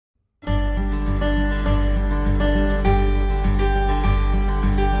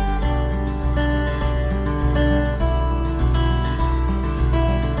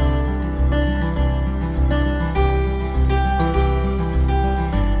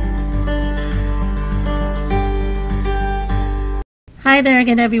Hi there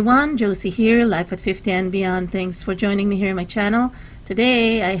again everyone, Josie here, Life at 50 and Beyond. Thanks for joining me here on my channel.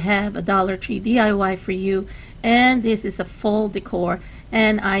 Today I have a Dollar Tree DIY for you, and this is a fall decor,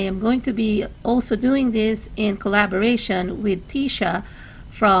 and I am going to be also doing this in collaboration with Tisha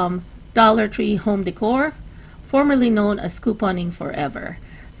from Dollar Tree Home Decor, formerly known as Couponing Forever.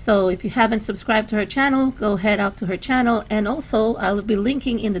 So if you haven't subscribed to her channel, go head out to her channel, and also I'll be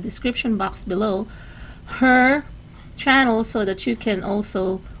linking in the description box below her channel so that you can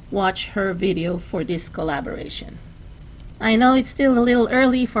also watch her video for this collaboration. I know it's still a little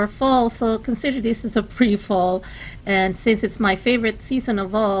early for fall, so consider this as a pre-fall, and since it's my favorite season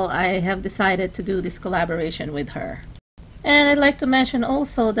of all, I have decided to do this collaboration with her. And I'd like to mention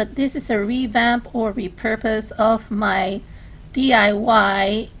also that this is a revamp or repurpose of my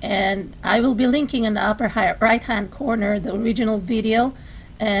DIY, and I will be linking in the upper right hand corner the original video.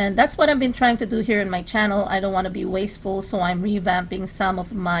 And that's what I've been trying to do here in my channel. I don't want to be wasteful, so I'm revamping some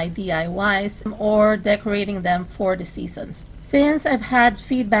of my DIYs or decorating them for the seasons. Since I've had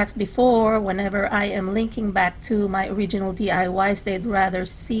feedbacks before, whenever I am linking back to my original DIYs, they'd rather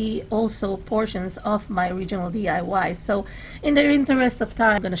see also portions of my original DIYs. So in the interest of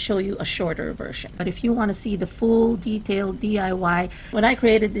time, I'm going to show you a shorter version. But if you want to see the full detailed DIY, when I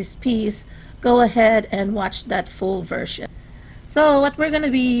created this piece, go ahead and watch that full version. So what we're going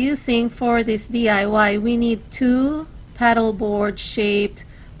to be using for this DIY, we need two paddleboard shaped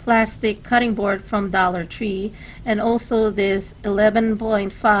plastic cutting board from Dollar Tree, and also this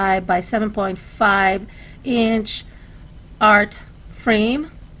 11.5 by 7.5 inch art frame,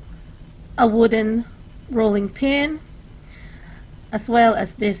 a wooden rolling pin, as well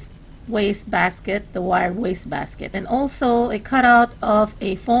as this waste basket, the wire waste basket, and also a cutout of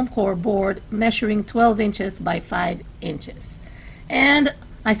a foam core board measuring 12 inches by 5 inches. And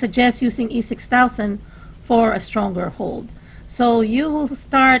I suggest using E6000 for a stronger hold. So you will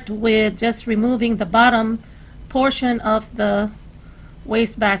start with just removing the bottom portion of the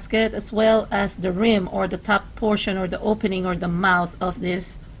waste basket, as well as the rim or the top portion or the opening or the mouth of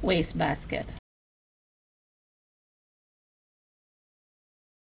this waste basket.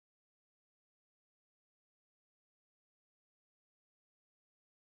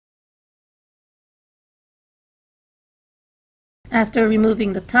 After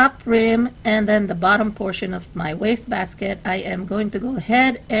removing the top rim and then the bottom portion of my waste basket, I am going to go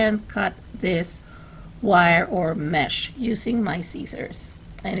ahead and cut this wire or mesh using my scissors.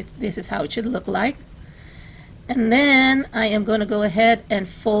 And this is how it should look like. And then I am going to go ahead and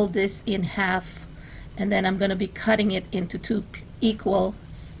fold this in half, and then I'm going to be cutting it into two equal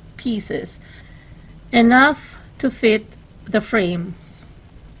pieces, enough to fit the frames.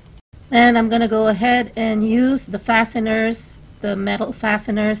 And I'm going to go ahead and use the fasteners, the metal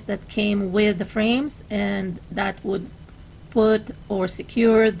fasteners that came with the frames, and that would put or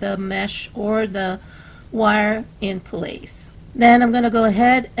secure the mesh or the wire in place. Then I'm going to go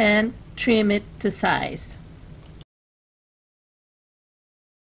ahead and trim it to size.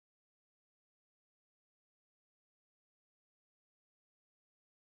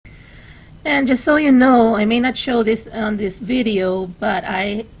 And just so you know, I may not show this on this video, but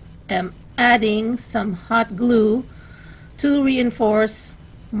I am adding some hot glue to reinforce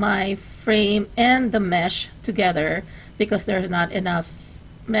my frame and the mesh together, because there's not enough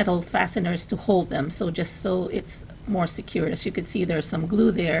metal fasteners to hold them. So just so it's more secure, as you can see, there's some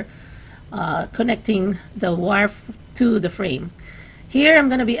glue there connecting the wire to the frame. Here I'm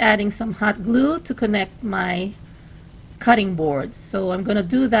going to be adding some hot glue to connect my cutting boards. So I'm going to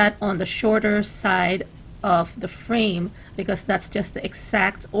do that on the shorter side of the frame, because that's just the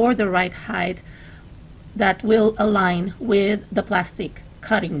exact or the right height that will align with the plastic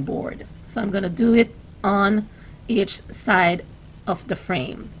cutting board. So I'm going to do it on each side of the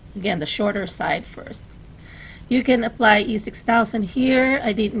frame. Again, the shorter side first. You can apply E6000 here.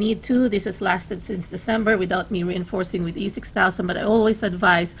 I didn't need to. This has lasted since December without me reinforcing with E6000, but I always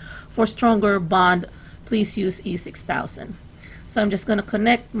advise for stronger bond, please use E6000. So I'm just going to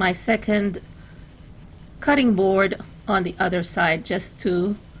connect my second cutting board on the other side just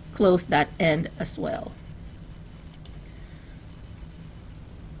to close that end as well.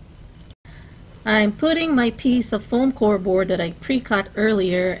 I'm putting my piece of foam core board that I pre-cut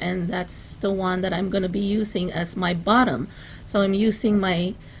earlier, and that's the one that I'm going to be using as my bottom. So I'm using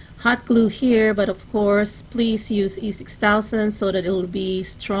my hot glue here, but of course please use E6000 so that it will be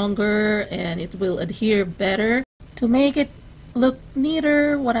stronger and it will adhere better. To make it look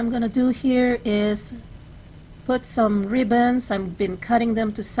neater, what I'm going to do here is put some ribbons. I've been cutting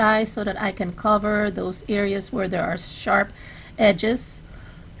them to size so that I can cover those areas where there are sharp edges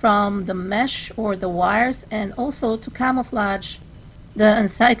from the mesh or the wires, and also to camouflage the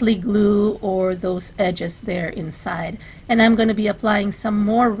unsightly glue or those edges there inside. And I'm going to be applying some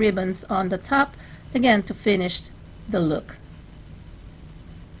more ribbons on the top again to finish the look.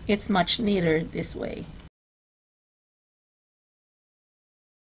 It's much neater this way.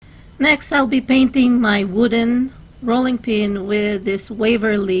 Next, I'll be painting my wooden rolling pin with this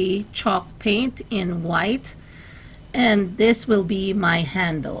Waverly chalk paint in white, and this will be my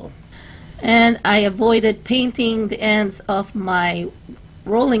handle. And I avoided painting the ends of my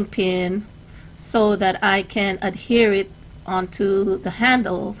rolling pin so that I can adhere it onto the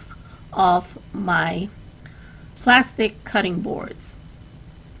handles of my plastic cutting boards,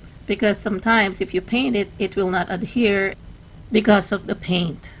 because sometimes if you paint it, it will not adhere because of the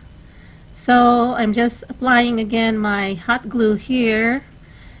paint. So I'm just applying again my hot glue here,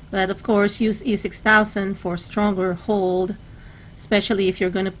 but of course use E6000 for stronger hold, especially if you're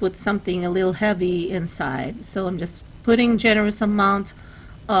going to put something a little heavy inside. So I'm just putting generous amount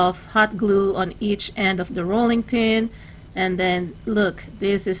of hot glue on each end of the rolling pin, and then look,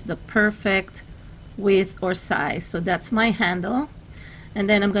 this is the perfect width or size. So that's my handle, and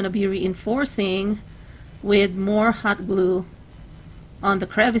then I'm going to be reinforcing with more hot glue on the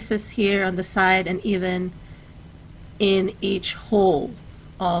crevices here on the side and even in each hole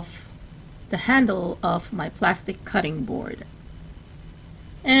of the handle of my plastic cutting board.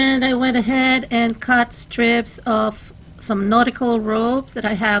 And I went ahead and cut strips of some nautical ropes that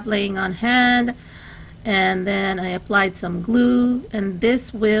I have laying on hand, and then I applied some glue, and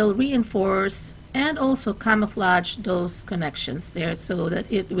this will reinforce and also camouflage those connections there so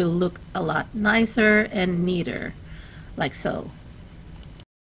that it will look a lot nicer and neater, like so.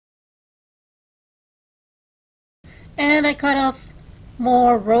 And I cut off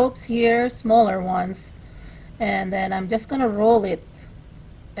more ropes here, smaller ones, and then I'm just gonna roll it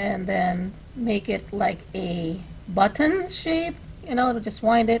and then make it like a button shape, you know, just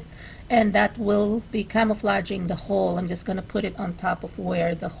wind it, and that will be camouflaging the hole. I'm just gonna put it on top of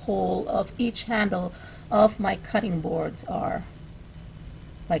where the hole of each handle of my cutting boards are,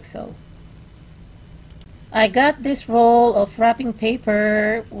 like so. I got this roll of wrapping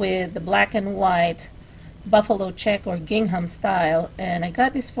paper with the black and white buffalo check or gingham style, and I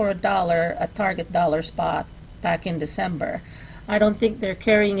got this for $1 at Target Dollar Spot back in December. I don't think they're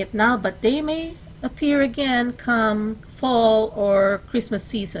carrying it now, but they may appear again come fall or Christmas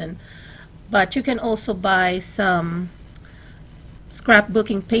season. But you can also buy some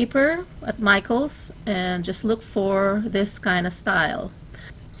scrapbooking paper at Michael's and just look for this kind of style.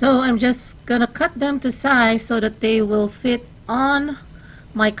 So I'm just gonna cut them to size so that they will fit on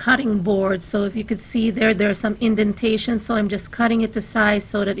my cutting board. So if you could see there's some indentation, so I'm just cutting it to size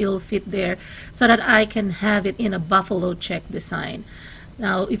so that it'll fit there so that I can have it in a buffalo check design.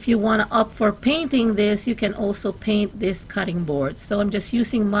 Now if you want to opt for painting this, you can also paint this cutting board. So I'm just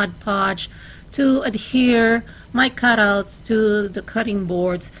using Mod Podge to adhere my cutouts to the cutting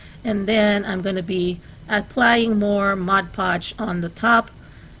boards, and then I'm going to be applying more Mod Podge on the top,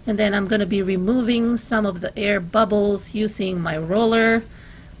 and then I'm going to be removing some of the air bubbles using my roller,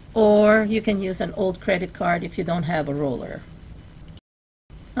 or you can use an old credit card if you don't have a roller.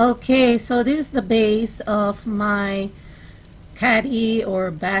 Okay, so this is the base of my caddy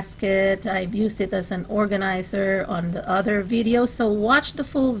or basket. I've used it as an organizer on the other video, so watch the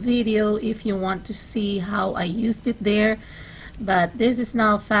full video if you want to see how I used it there. But this is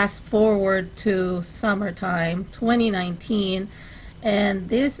now fast forward to summertime 2019, and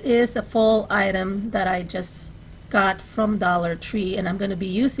this is a fall item that I just got from Dollar Tree, and I'm going to be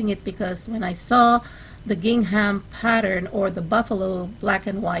using it because when I saw the gingham pattern or the buffalo black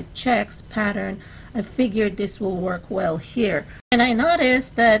and white checks pattern, I figured this will work well here. And I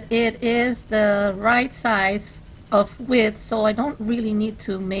noticed that it is the right size of width, so I don't really need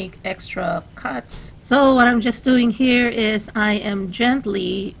to make extra cuts. So what I'm just doing here is I am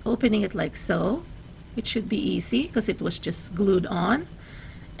gently opening it like so. It should be easy because it was just glued on.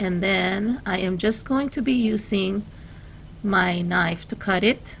 And then I am just going to be using my knife to cut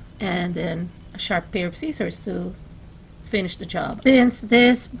it, and then a sharp pair of scissors to finish the job. Since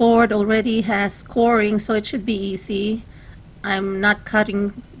this board already has scoring, so it should be easy, I'm not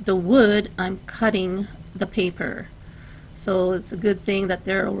cutting the wood, I'm cutting the paper. So it's a good thing that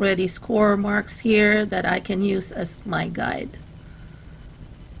there are already score marks here that I can use as my guide.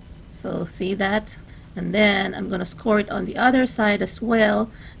 So see that? And then I'm going to score it on the other side as well,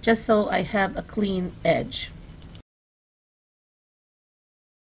 just so I have a clean edge.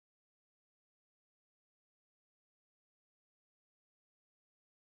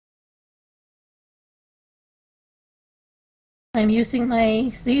 I'm using my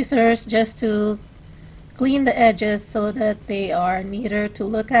scissors just to clean the edges so that they are neater to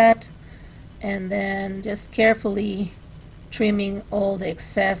look at, and then just carefully trimming all the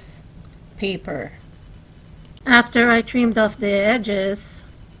excess paper. After I trimmed off the edges,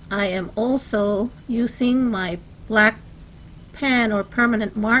 I am also using my black pen or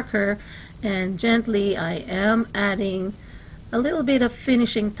permanent marker, and gently I am adding a little bit of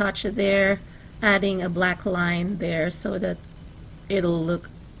finishing touch there, adding a black line there so that it'll look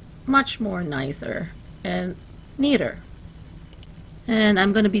much more nicer and neater. And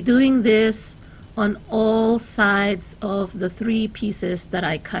I'm going to be doing this on all sides of the 3 pieces that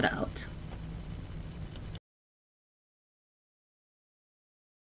I cut out.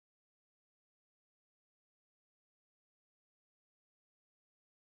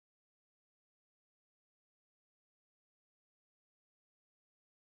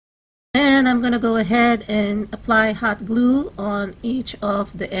 And I'm going to go ahead and apply hot glue on each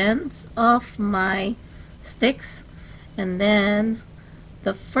of the ends of my sticks, and then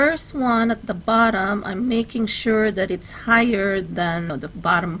the first one at the bottom, I'm making sure that it's higher than the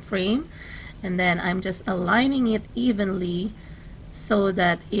bottom frame, and then I'm just aligning it evenly so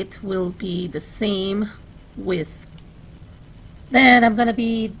that it will be the same width. Then I'm going to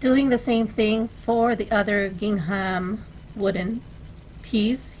be doing the same thing for the other gingham wooden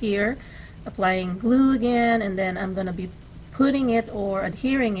piece here, applying glue again, and then I'm going to be putting it or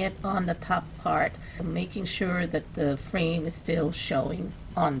adhering it on the top part, making sure that the frame is still showing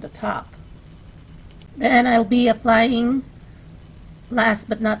on the top. Then I'll be applying, last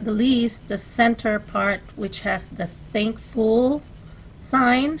but not the least, the center part, which has the thankful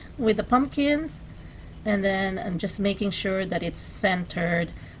sign with the pumpkins, and then I'm just making sure that it's centered.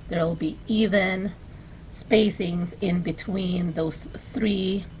 There'll be even spacings in between those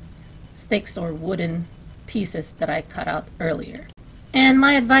 3 sticks or wooden pieces that I cut out earlier. And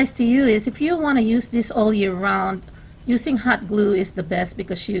my advice to you is, if you want to use this all year round, using hot glue is the best,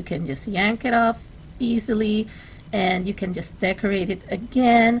 because you can just yank it off easily and you can just decorate it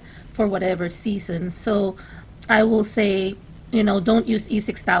again for whatever season. So I will say, you know, don't use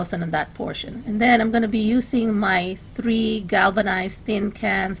E6000 on that portion. And then I'm going to be using my 3 galvanized tin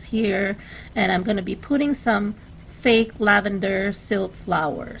cans here, and I'm going to be putting some fake lavender silk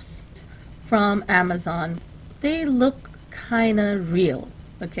flowers from Amazon. They look kind of real,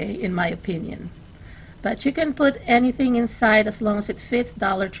 okay, in my opinion. But you can put anything inside as long as it fits.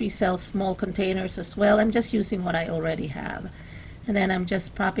 Dollar Tree sells small containers as well. I'm just using what I already have. And then I'm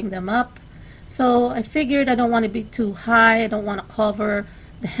just propping them up. So I figured I don't want to be too high. I don't want to cover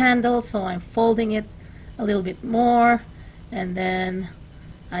the handle, so I'm folding it a little bit more. And then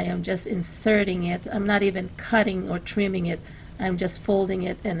I am just inserting it. I'm not even cutting or trimming it. I'm just folding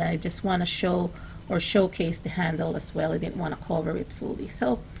it, and I just want to show or showcase the handle as well. I didn't want to cover it fully.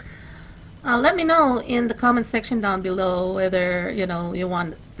 So let me know in the comment section down below whether, you know, you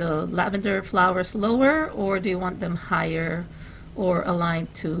want the lavender flowers lower, or do you want them higher or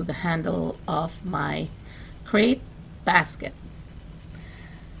aligned to the handle of my crate basket.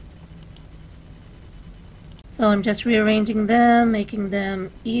 So I'm just rearranging them, making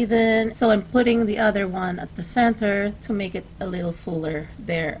them even. So I'm putting the other one at the center to make it a little fuller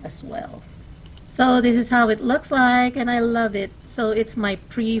there as well. So this is how it looks like, and I love it. So it's my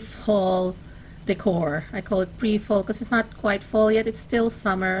pre-fall decor. I call it pre-fall because it's not quite fall yet. It's still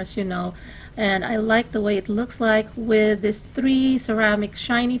summer, as you know. And I like the way it looks like with these 3 ceramic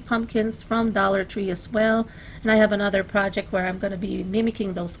shiny pumpkins from Dollar Tree as well. And I have another project where I'm going to be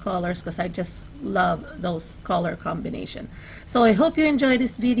mimicking those colors because I just love those color combination. So I hope you enjoyed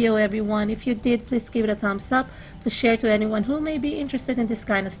this video, everyone. If you did, please give it a thumbs up. Please share to anyone who may be interested in this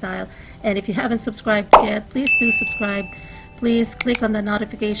kind of style. And if you haven't subscribed yet, please do subscribe. Please click on the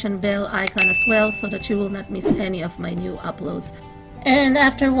notification bell icon as well so that you will not miss any of my new uploads. And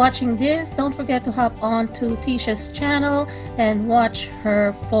after watching this, don't forget to hop on to Tisha's channel and watch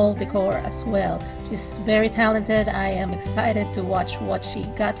her fall decor as well. She's very talented. I am excited to watch what she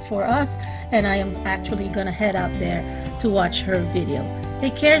got for us, and I am actually gonna head out there to watch her video.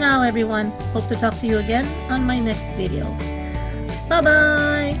 Take care now, everyone. Hope to talk to you again on my next video. Bye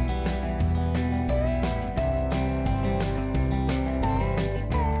bye.